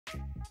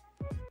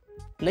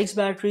Next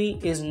battery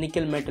is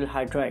nickel metal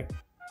hydride.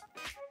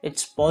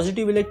 Its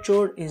positive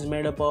electrode is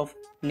made up of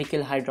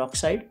nickel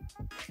hydroxide.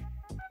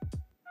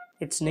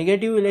 Its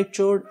negative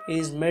electrode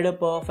is made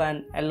up of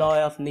an alloy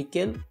of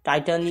nickel,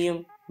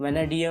 titanium,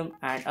 vanadium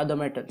and other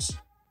metals.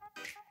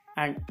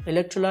 And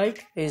electrolyte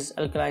is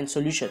alkaline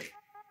solution.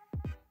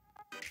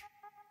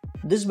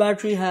 This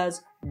battery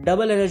has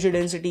double energy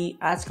density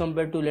as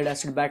compared to lead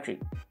acid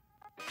battery.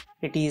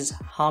 It is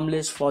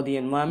harmless for the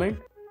environment.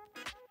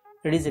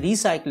 It is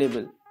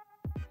recyclable.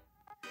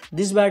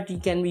 This battery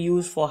can be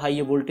used for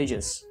higher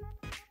voltages.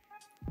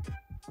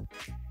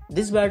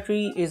 This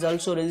battery is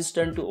also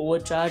resistant to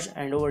overcharge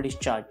and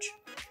overdischarge.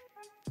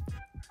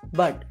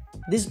 But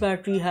this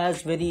battery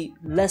has very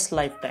less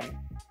lifetime,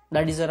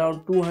 that is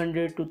around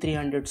 200 to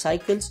 300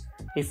 cycles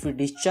if we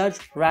discharge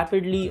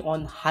rapidly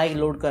on high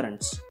load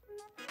currents.